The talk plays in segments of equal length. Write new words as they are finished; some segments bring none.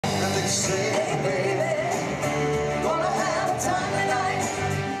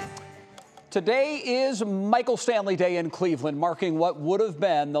Today is Michael Stanley Day in Cleveland, marking what would have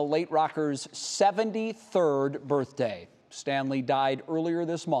been the late rocker's 73rd birthday. Stanley died earlier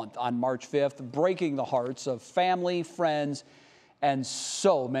this month on March 5th, breaking the hearts of family, friends, and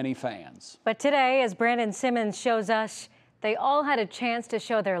so many fans. But today, as Brandon Simmons shows us, they all had a chance to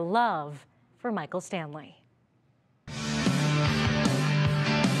show their love for Michael Stanley.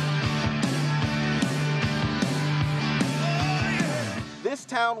 This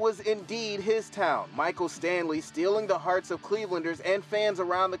town was indeed his town. Michael Stanley stealing the hearts of Clevelanders and fans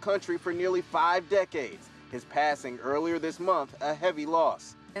around the country for nearly 5 decades. His passing earlier this month, a heavy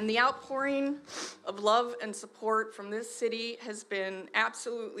loss. And the outpouring of love and support from this city has been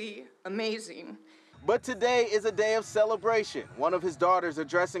absolutely amazing. But today is a day of celebration. One of his daughters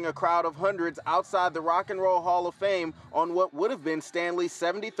addressing a crowd of hundreds outside the Rock and Roll Hall of Fame on what would have been Stanley's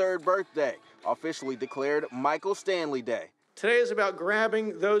 73rd birthday, officially declared Michael Stanley Day. Today is about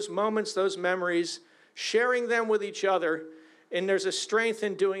grabbing those moments, those memories, sharing them with each other, and there's a strength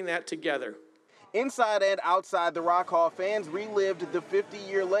in doing that together. Inside and outside the Rock Hall, fans relived the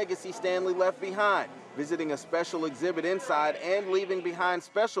 50-year legacy Stanley left behind, visiting a special exhibit inside and leaving behind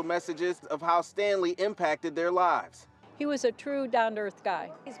special messages of how Stanley impacted their lives. He was a true down-to-earth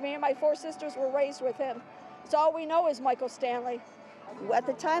guy. Me and my 4 sisters were raised with him. So all we know is Michael Stanley. At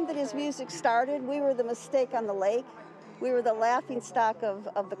the time that his music started, we were the mistake on the lake. We were the laughingstock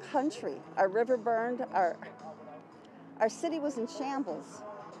of the country. Our river burned, our city was in shambles.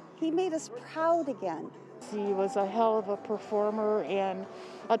 He made us proud again. He was a hell of a performer, and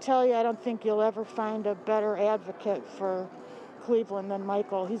I'll tell you, I don't think you'll ever find a better advocate for Cleveland than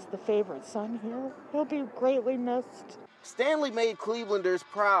Michael. He's the favorite son here. He'll be greatly missed. Stanley made Clevelanders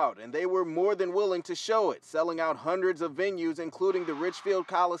proud, and they were more than willing to show it, selling out hundreds of venues, including the Richfield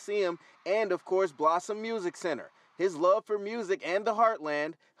Coliseum and, of course, Blossom Music Center. His love for music and the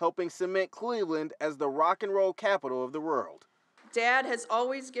heartland helping cement Cleveland as the rock and roll capital of the world. Dad has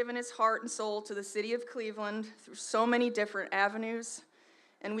always given his heart and soul to the city of Cleveland through so many different avenues,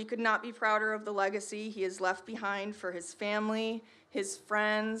 and we could not be prouder of the legacy he has left behind for his family, his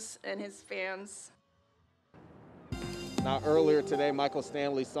friends, and his fans. Now, earlier today, Michael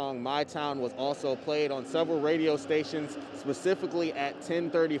Stanley's song My Town was also played on several radio stations, specifically at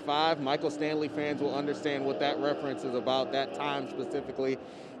 10:35. Michael Stanley fans will understand what that reference is about, that time specifically.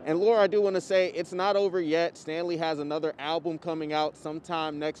 And Laura, I do want to say it's not over yet. Stanley has another album coming out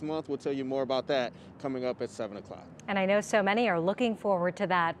sometime next month. We'll tell you more about that coming up at 7 o'clock. And I know so many are looking forward to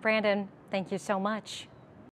that. Brandon, thank you so much.